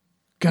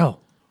Go.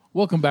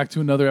 Welcome back to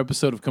another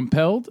episode of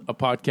Compelled, a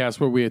podcast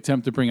where we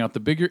attempt to bring out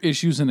the bigger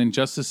issues and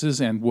injustices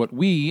and what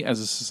we as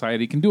a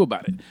society can do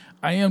about it.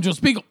 I am Joe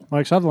Spiegel.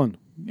 Mike Sutherland.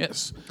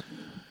 Yes.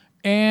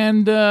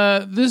 And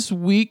this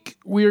week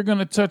we are going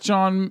to touch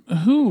on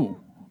who?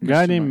 A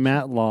guy named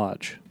Matt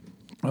Lodge.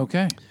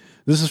 Okay.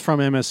 This is from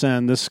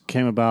MSN. This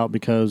came about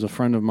because a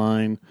friend of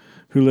mine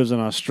who lives in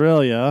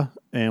Australia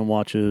and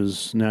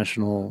watches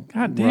National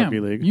Rugby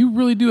League. You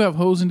really do have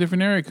hoes in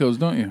different area codes,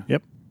 don't you?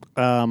 Yep.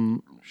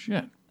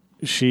 Shit.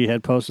 She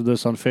had posted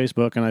this on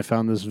Facebook, and I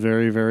found this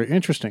very, very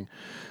interesting.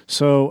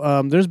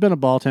 So there's been a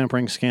ball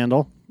tampering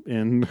scandal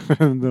in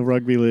the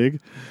rugby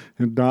league,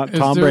 and not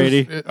Tom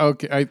Brady.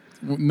 Okay, I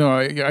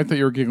thought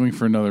you were giggling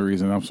for another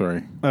reason. I'm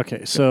sorry.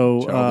 Okay,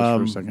 so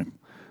for a second.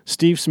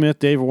 Steve Smith,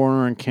 Dave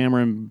Warner, and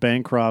Cameron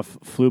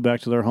Bancroft flew back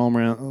to their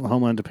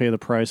homeland to pay the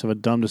price of a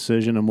dumb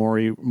decision, a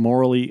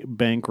morally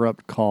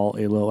bankrupt call,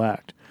 a low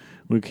act.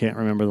 We can't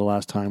remember the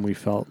last time we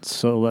felt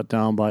so let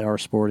down by our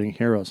sporting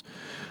heroes.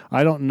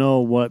 I don't know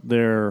what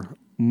their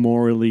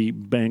morally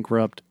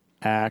bankrupt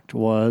act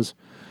was,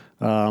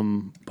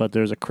 but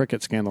there's a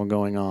cricket scandal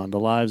going on. The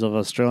lives of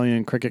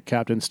Australian cricket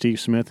captain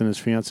Steve Smith and his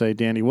fiancée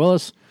Dani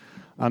Willis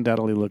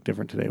undoubtedly look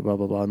different today, blah,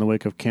 blah, blah. In the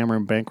wake of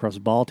Cameron Bancroft's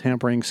ball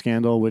tampering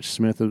scandal, which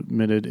Smith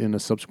admitted in a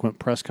subsequent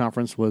press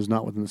conference was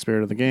not within the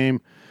spirit of the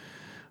game,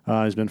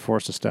 he's been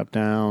forced to step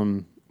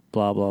down,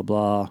 blah, blah,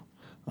 blah.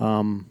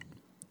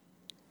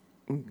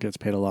 Gets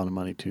paid a lot of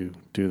money to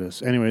do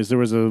this. Anyways, there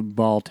was a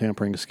ball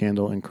tampering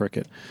scandal in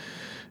cricket.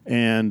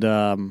 And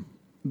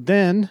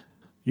then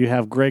you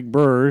have Greg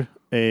Bird,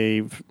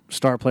 a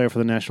star player for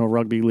the National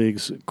Rugby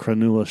League's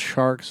Cronulla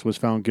Sharks, was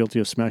found guilty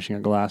of smashing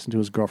a glass into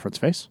his girlfriend's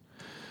face.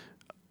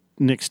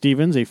 Nick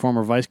Stevens, a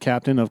former vice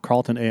captain of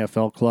Carlton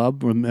AFL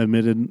Club,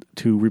 admitted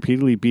to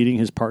repeatedly beating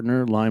his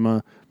partner,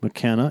 Lima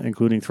McKenna,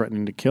 including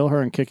threatening to kill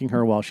her and kicking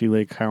her while she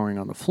lay cowering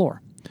on the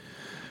floor.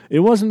 It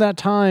wasn't that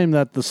time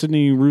that the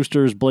Sydney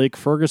Roosters' Blake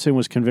Ferguson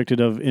was convicted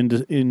of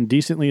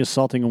indecently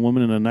assaulting a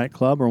woman in a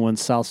nightclub, or when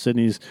South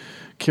Sydney's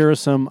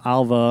Kirasam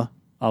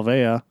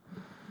Alvea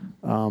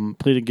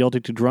pleaded guilty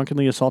to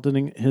drunkenly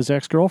assaulting his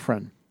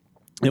ex-girlfriend.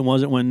 It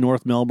wasn't when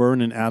North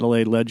Melbourne and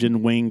Adelaide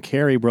legend Wayne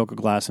Carey broke a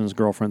glass in his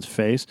girlfriend's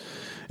face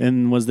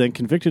and was then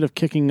convicted of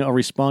kicking a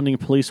responding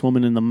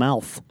policewoman in the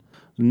mouth.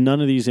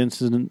 None of these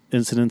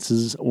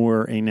incidences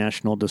were a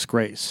national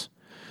disgrace.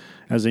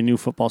 As a new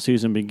football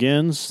season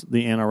begins,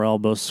 the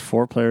NRL boasts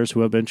 4 players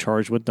who have been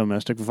charged with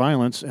domestic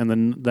violence,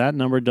 and that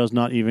number does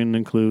not even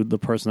include the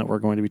person that we're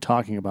going to be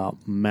talking about,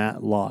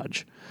 Matt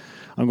Lodge.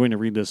 I'm going to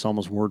read this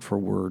almost word for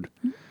word,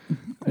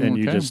 and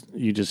Okay.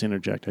 you just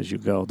interject as you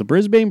go. The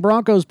Brisbane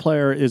Broncos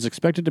player is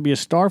expected to be a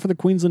star for the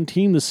Queensland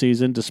team this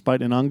season,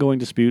 despite an ongoing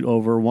dispute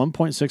over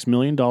 $1.6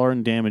 million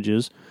in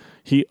damages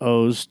he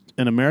owes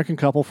an American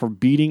couple for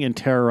beating and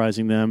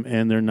terrorizing them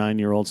and their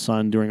 9-year-old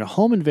son during a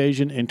home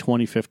invasion in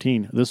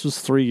 2015. This was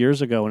 3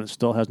 years ago, and it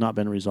still has not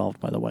been resolved,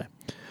 by the way.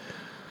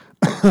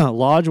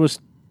 Lodge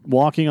was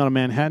walking on a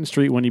Manhattan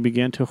street when he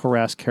began to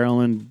harass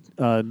Carolyn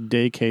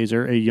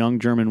Daykazer, a young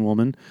German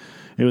woman.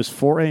 It was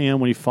 4 a.m.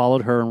 when he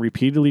followed her and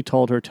repeatedly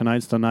told her,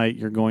 "Tonight's the night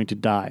you're going to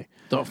die."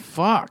 The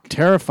fuck?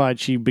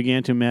 Terrified, she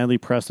began to madly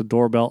press the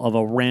doorbell of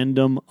a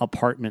random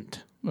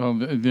apartment. Well,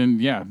 then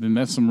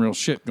that's some real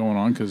shit going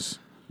on, because...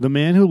 The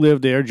man who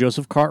lived there,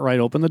 Joseph Cartwright,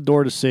 opened the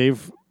door to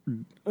save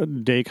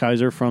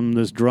Daykazer from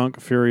this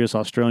drunk, furious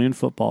Australian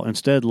football.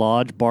 Instead,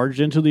 Lodge barged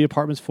into the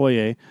apartment's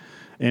foyer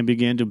and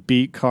began to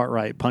beat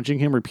Cartwright, punching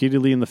him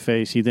repeatedly in the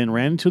face. He then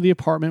ran into the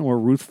apartment where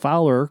Ruth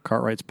Fowler,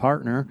 Cartwright's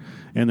partner,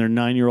 and their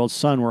 9-year-old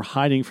son were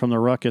hiding from the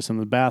ruckus in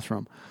the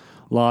bathroom.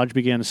 Lodge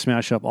began to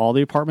smash up all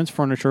the apartment's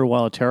furniture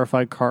while a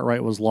terrified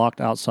Cartwright was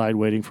locked outside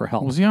waiting for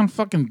help. Was he on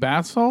fucking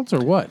bath salts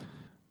or what?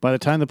 By the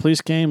time the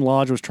police came,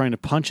 Lodge was trying to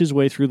punch his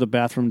way through the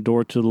bathroom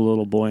door to the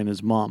little boy and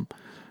his mom.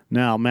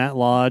 Now, Matt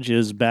Lodge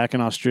is back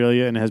in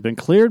Australia and has been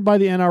cleared by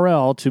the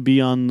NRL to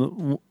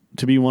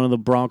be one of the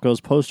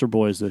Broncos poster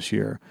boys this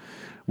year.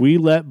 We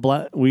let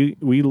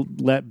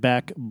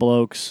back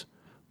blokes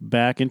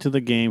back into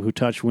the game who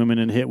touch women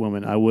and hit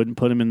women. I wouldn't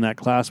put him in that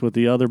class with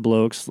the other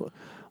blokes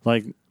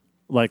like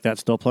that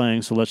still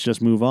playing, so let's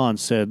just move on,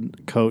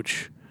 said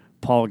Coach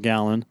Paul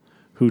Gallen,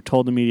 who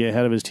told the media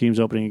ahead of his team's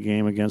opening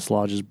game against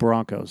Lodge's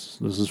Broncos.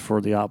 This is for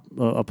the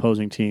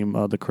opposing team,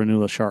 the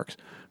Cronulla Sharks,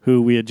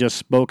 who we had just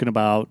spoken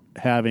about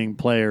having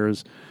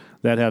players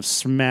that have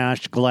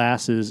smashed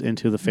glasses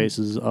into the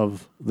faces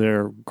of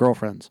their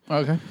girlfriends.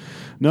 Okay.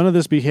 None of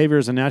this behavior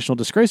is a national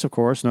disgrace, of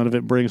course. None of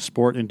it brings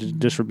sport into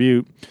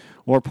disrepute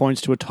or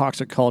points to a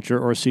toxic culture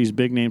or sees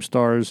big-name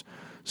stars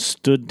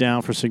stood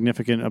down for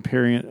significant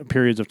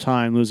periods of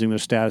time, losing their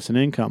status and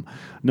income.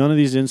 None of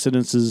these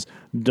incidences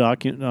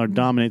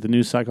dominate the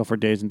news cycle for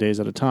days and days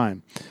at a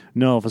time.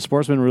 No, if a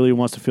sportsman really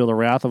wants to feel the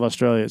wrath of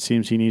Australia, it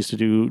seems he needs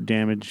to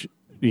damage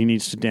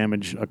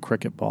a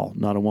cricket ball,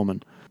 not a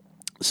woman.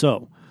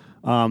 So,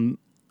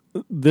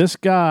 this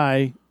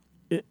guy,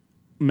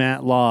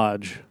 Matt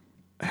Lodge,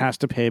 has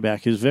to pay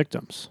back his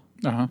victims.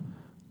 Uh-huh.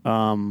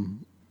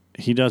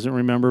 He doesn't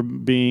remember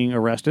being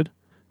arrested.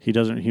 He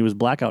was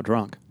blackout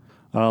drunk.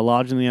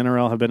 Lodge and the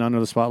NRL have been under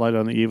the spotlight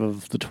on the eve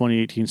of the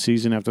 2018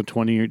 season after the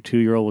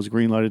 22-year-old was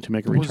green-lighted to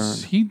make a return.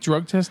 Was he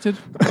drug tested?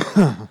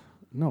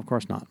 No, of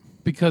course not.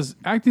 Because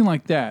acting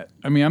like that,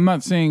 I mean, I'm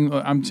not saying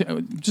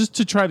just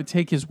to try to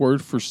take his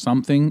word for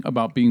something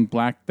about being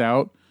blacked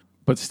out,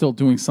 but still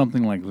doing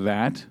something like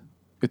that.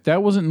 If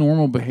that wasn't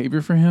normal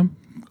behavior for him,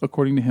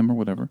 according to him or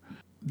whatever,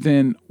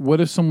 then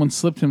what if someone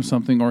slipped him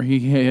something or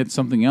he had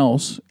something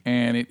else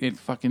and it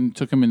fucking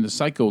took him into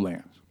psycho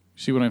land?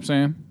 See what I'm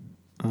saying?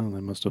 Oh, they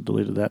must have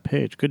deleted that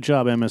page. Good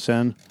job,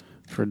 MSN,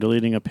 for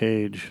deleting a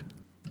page.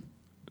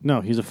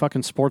 No, he's a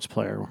fucking sports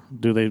player.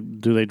 Do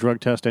they drug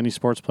test any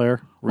sports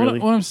player? Really?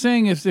 What I'm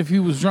saying is, if he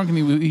was drunk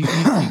and he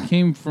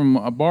came from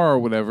a bar or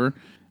whatever,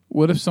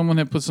 what if someone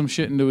had put some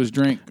shit into his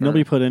drink?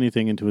 Nobody put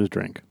anything into his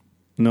drink.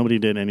 Nobody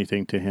did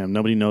anything to him.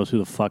 Nobody knows who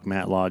the fuck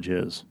Matt Lodge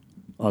is,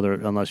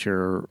 unless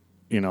you're,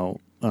 an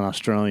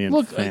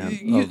Australian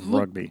fan of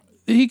rugby.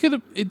 He could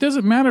have. It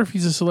doesn't matter if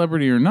he's a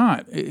celebrity or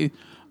not.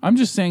 I'm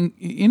just saying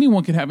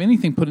anyone could have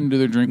anything put into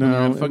their drink when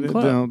they're at a fucking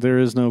club. No, there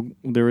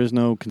is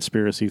no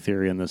conspiracy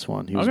theory in this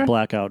one. He was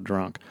blackout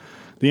drunk.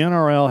 The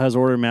NRL has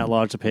ordered Matt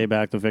Lodge to pay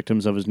back the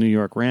victims of his New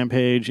York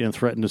rampage and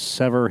threatened to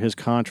sever his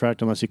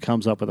contract unless he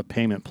comes up with a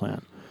payment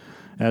plan.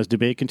 As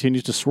debate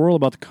continues to swirl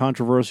about the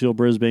controversial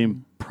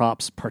Brisbane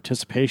props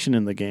participation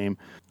in the game,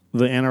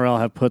 the NRL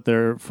have put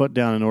their foot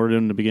down and ordered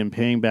him to begin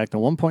paying back the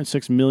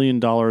 $1.6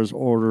 million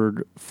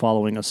ordered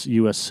following a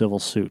U.S. civil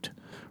suit.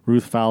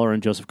 Ruth Fowler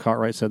and Joseph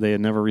Cartwright said they had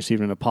never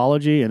received an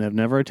apology and he had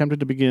never attempted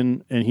to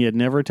begin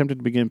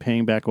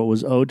paying back what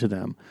was owed to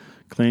them,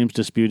 claims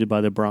disputed by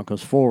the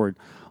Broncos forward.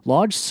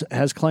 Lodge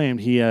has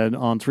claimed he had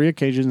on 3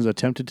 occasions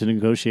attempted to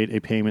negotiate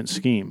a payment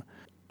scheme.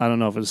 I don't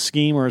know if it's a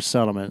scheme or a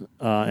settlement.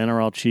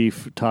 NRL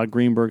chief Todd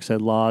Greenberg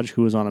said Lodge,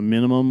 who was on a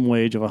minimum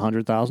wage of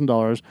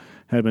 $100,000,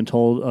 had been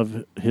told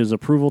of his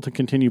approval to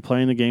continue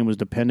playing the game was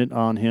dependent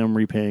on him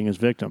repaying his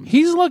victims.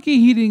 He's lucky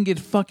he didn't get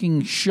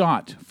fucking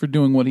shot for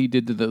doing what he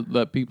did to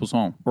the people's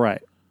home.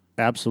 Right.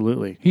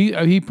 Absolutely.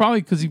 He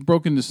probably, because he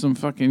broke into some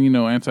fucking,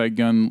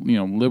 anti-gun,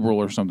 liberal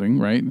or something,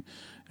 right?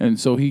 And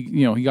so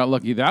he got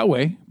lucky that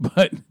way.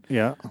 But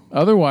yeah.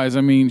 Otherwise,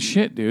 I mean,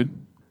 shit, dude.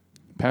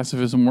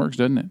 Pacifism works,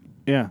 doesn't it?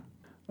 Yeah.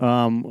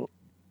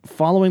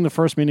 Following the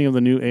first meeting of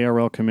the new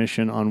ARL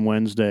commission on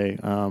Wednesday,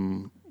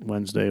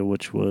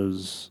 which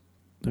was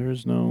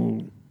this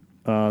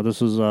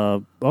was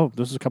a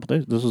couple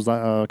days. This was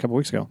a couple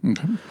weeks ago,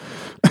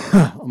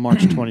 March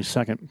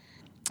 22nd.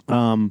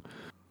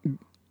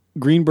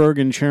 Greenberg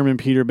and Chairman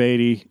Peter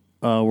Beattie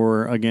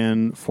were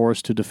again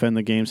forced to defend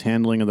the game's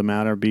handling of the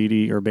matter.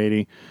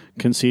 Beattie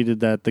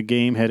conceded that the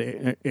game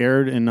had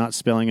erred in not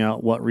spelling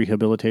out what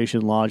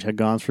rehabilitation Lodge had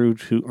gone through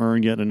to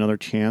earn yet another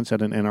chance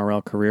at an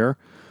NRL career.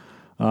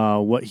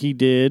 What he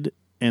did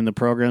and the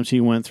programs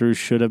he went through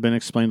should have been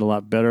explained a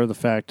lot better. The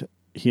fact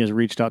he has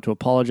reached out to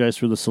apologize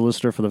through the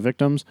solicitor for the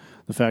victims,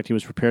 the fact he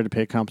was prepared to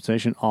pay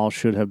compensation, all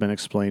should have been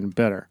explained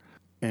better.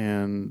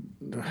 And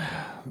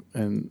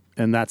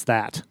that's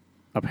that,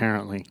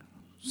 apparently.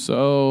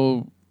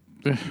 So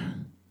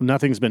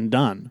nothing's been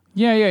done.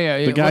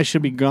 Yeah. The guy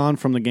should be gone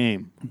from the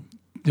game.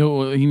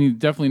 He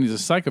definitely needs a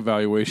psych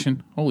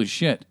evaluation. Holy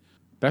shit.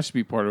 That should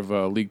be part of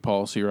league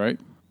policy, right?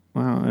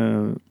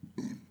 Well,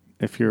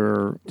 if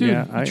you're... Dude,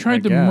 yeah, he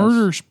tried to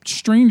murder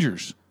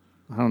strangers.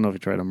 I don't know if he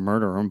tried to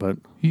murder them, but...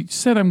 He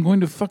said, I'm going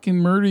to fucking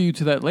murder you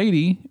to that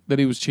lady that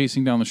he was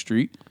chasing down the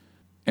street.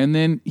 And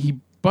then he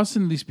busts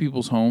into these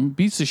people's home,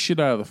 beats the shit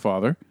out of the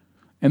father,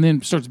 and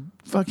then starts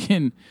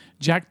fucking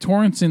Jack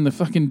Torrance in the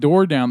fucking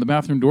the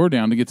bathroom door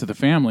down to get to the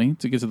family,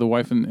 to get to the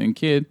wife and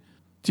kid.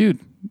 Dude,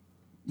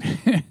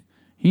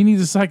 he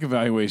needs a psych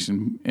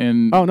evaluation.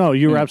 And oh, no,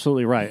 you're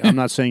absolutely right. I'm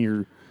not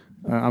saying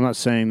I'm not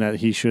saying that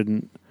he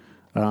shouldn't...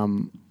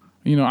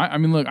 I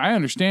mean, look, I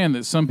understand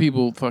that some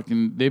people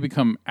they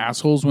become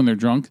assholes when they're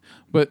drunk,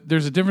 but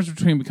there's a difference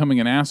between becoming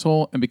an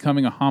asshole and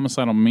becoming a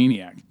homicidal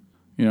maniac.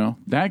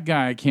 That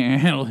guy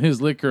can't handle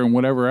his liquor and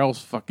whatever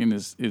else fucking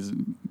is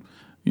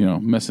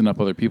messing up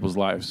other people's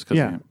lives.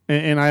 Yeah,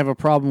 and I have a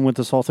problem with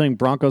this whole thing.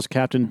 Broncos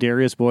captain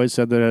Darius Boyd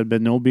said there had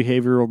been no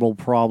behavioral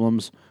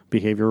problems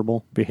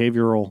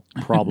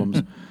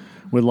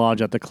with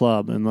Lodge at the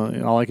club.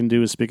 And all I can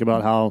do is speak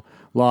about how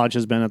Lodge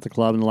has been at the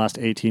club in the last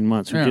 18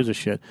 months. Who gives a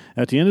shit?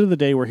 At the end of the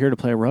day, we're here to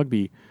play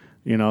rugby.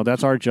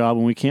 That's our job,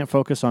 and we can't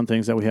focus on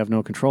things that we have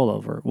no control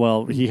over.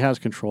 Well, he has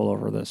control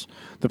over this.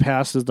 The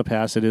past is the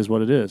past. It is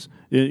what it is.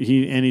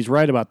 He's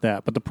right about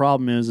that. But the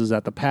problem is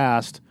that the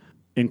past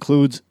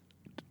includes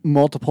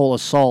multiple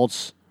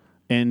assaults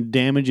and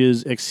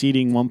damages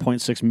exceeding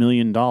 $1.6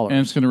 million. And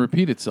it's going to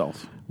repeat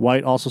itself.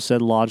 White also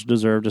said Lodge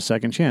deserved a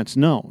second chance.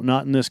 No,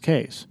 not in this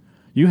case.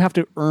 You have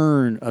to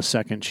earn a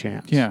second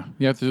chance. Yeah,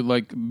 you have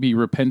to be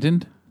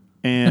repentant.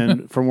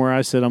 And from where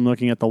I sit, I'm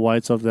looking at the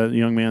whites of that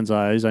young man's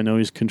eyes. I know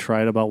he's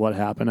contrite about what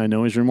happened. I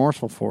know he's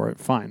remorseful for it.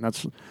 Fine,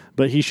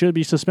 but he should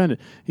be suspended.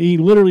 He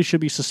literally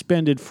should be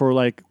suspended for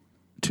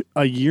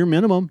a year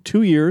minimum,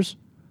 2 years.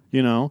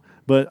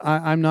 But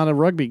I'm not a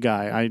rugby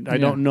guy. I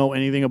don't know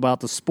anything about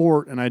the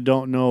sport, and I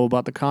don't know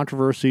about the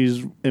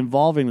controversies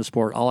involving the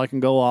sport. All I can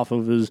go off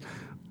of is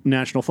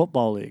National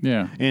Football League.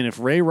 Yeah. And if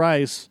Ray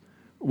Rice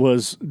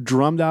was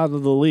drummed out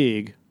of the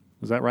league,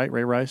 is that right,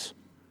 Ray Rice?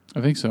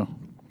 I think so.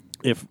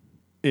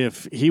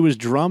 If he was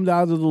drummed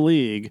out of the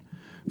league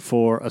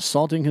for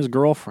assaulting his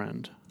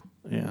girlfriend,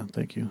 yeah,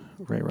 thank you,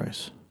 Ray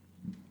Rice,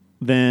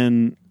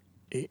 then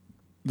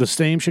the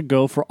same should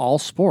go for all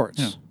sports.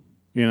 Yeah.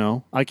 You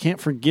know, I can't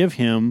forgive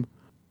him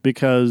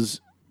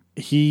because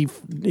he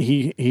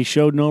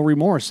showed no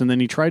remorse, and then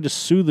he tried to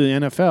sue the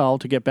NFL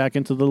to get back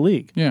into the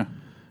league. Yeah.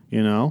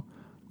 You know,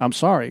 I'm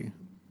sorry,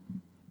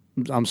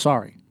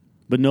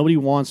 but nobody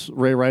wants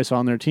Ray Rice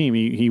on their team.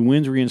 He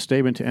wins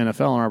reinstatement to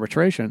NFL and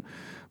arbitration,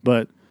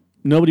 but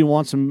nobody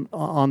wants him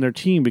on their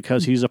team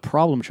because he's a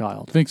problem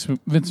child. Vince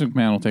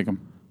McMahon will take him.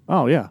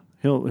 Oh yeah,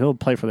 he'll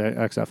play for the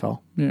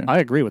XFL. Yeah. I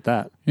agree with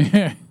that.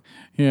 Yeah.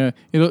 Yeah.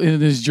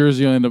 His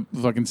jersey will end up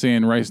fucking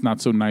saying Rice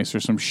not so nice or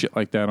some shit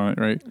like that on it,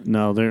 right?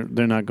 No, they're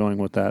not going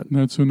with that.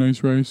 Not so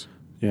nice, Rice.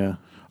 Yeah.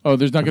 Oh,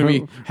 there's not going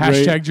to be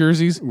hashtag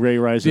jerseys? Ray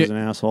Rice is an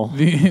asshole.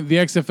 The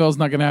XFL's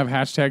not going to have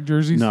hashtag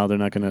jerseys? No, they're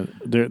not going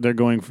to. They're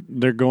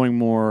going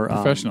more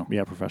professional.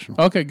 Yeah, professional.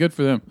 Okay, good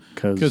for them.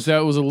 Because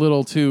that was a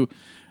little too,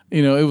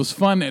 it was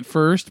fun at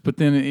first, but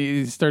then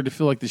it started to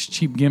feel like this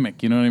cheap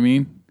gimmick. You know what I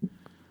mean?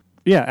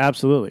 Yeah,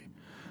 absolutely.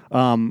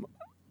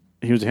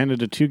 He was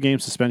handed a 2-game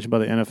suspension by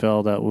the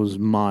NFL that was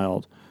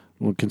mild,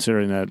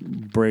 considering that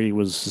Brady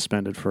was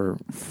suspended for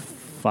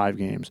 5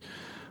 games.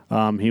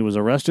 He was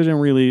arrested and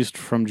released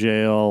from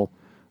jail.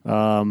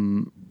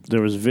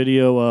 There was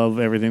video of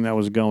everything that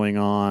was going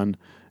on,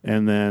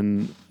 and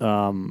then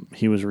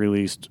he was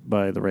released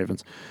by the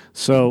Ravens.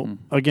 So,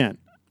 again,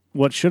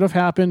 what should have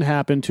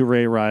happened to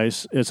Ray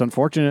Rice. It's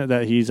unfortunate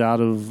that he's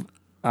out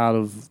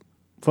of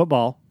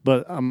football,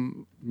 but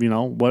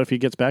what if he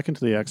gets back into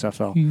the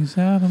XFL? He's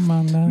out of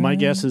my life. My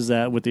guess is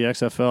that with the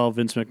XFL,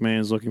 Vince McMahon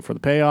is looking for the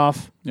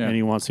payoff, Yeah. and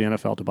he wants the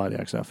NFL to buy the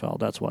XFL.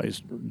 That's why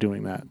he's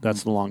doing that.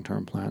 That's the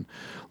long-term plan.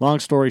 Long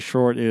story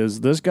short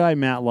is this guy,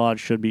 Matt Lodge,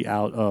 should be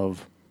out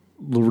of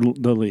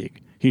the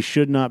league. He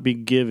should not be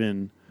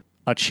given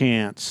a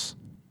chance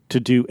to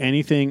do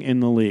anything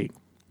in the league.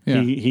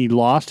 Yeah. He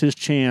lost his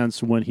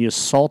chance when he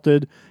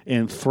assaulted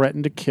and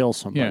threatened to kill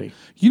somebody. Yeah.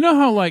 You know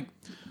how, like,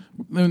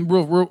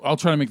 I'll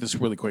try to make this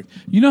really quick.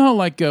 You know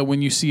how,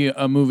 when you see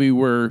a movie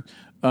where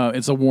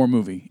it's a war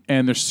movie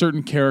and there's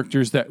certain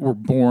characters that were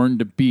born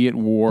to be at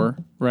war,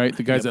 right?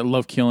 The guys that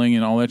love killing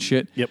and all that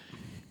shit. Yep.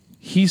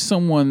 He's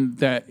someone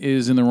that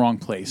is in the wrong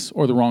place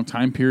or the wrong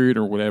time period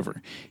or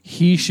whatever.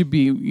 He should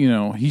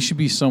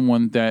be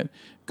someone that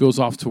goes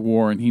off to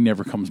war and he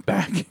never comes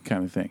back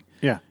kind of thing.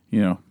 Yeah.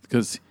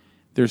 Because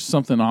there's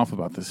something off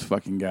about this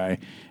fucking guy,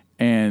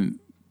 and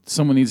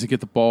someone needs to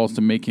get the balls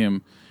to make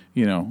him,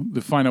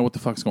 to find out what the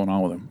fuck's going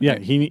on with him. Yeah,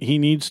 he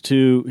needs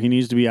to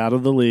be out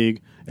of the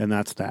league, and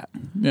that's that.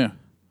 Yeah.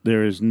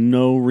 There is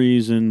no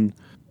reason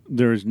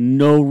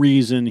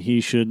he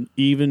should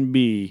even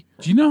be.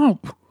 Do you know how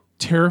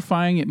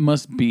terrifying it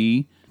must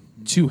be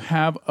to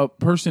have a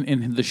person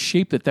in the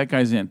shape that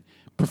guy's in,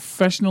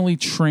 professionally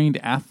trained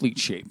athlete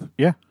shape,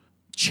 Yeah.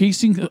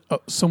 chasing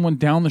someone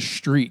down the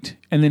street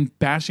and then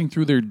bashing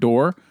through their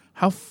door?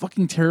 How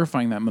fucking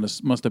terrifying that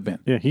must have been.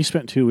 Yeah, he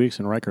spent 2 weeks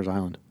in Rikers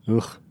Island.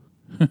 Ugh.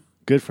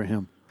 Good for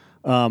him.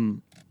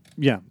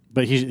 Yeah,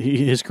 but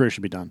his career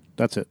should be done.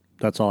 That's it.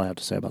 That's all I have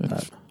to say about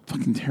that.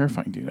 Fucking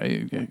terrifying,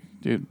 dude.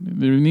 Dude,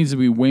 there needs to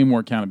be way more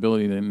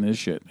accountability than this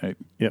shit. Right?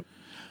 Yep.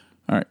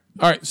 All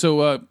right.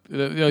 So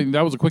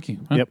that was a quickie.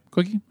 Huh? Yep.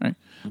 Quickie. All right.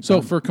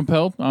 So for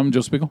Compelled, I'm Joe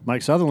Spiegel.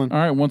 Mike Sutherland. All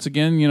right. Once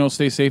again,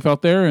 stay safe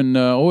out there and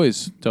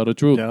always tell the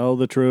truth. Tell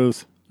the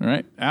truth. All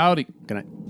right. Howdy. Good night.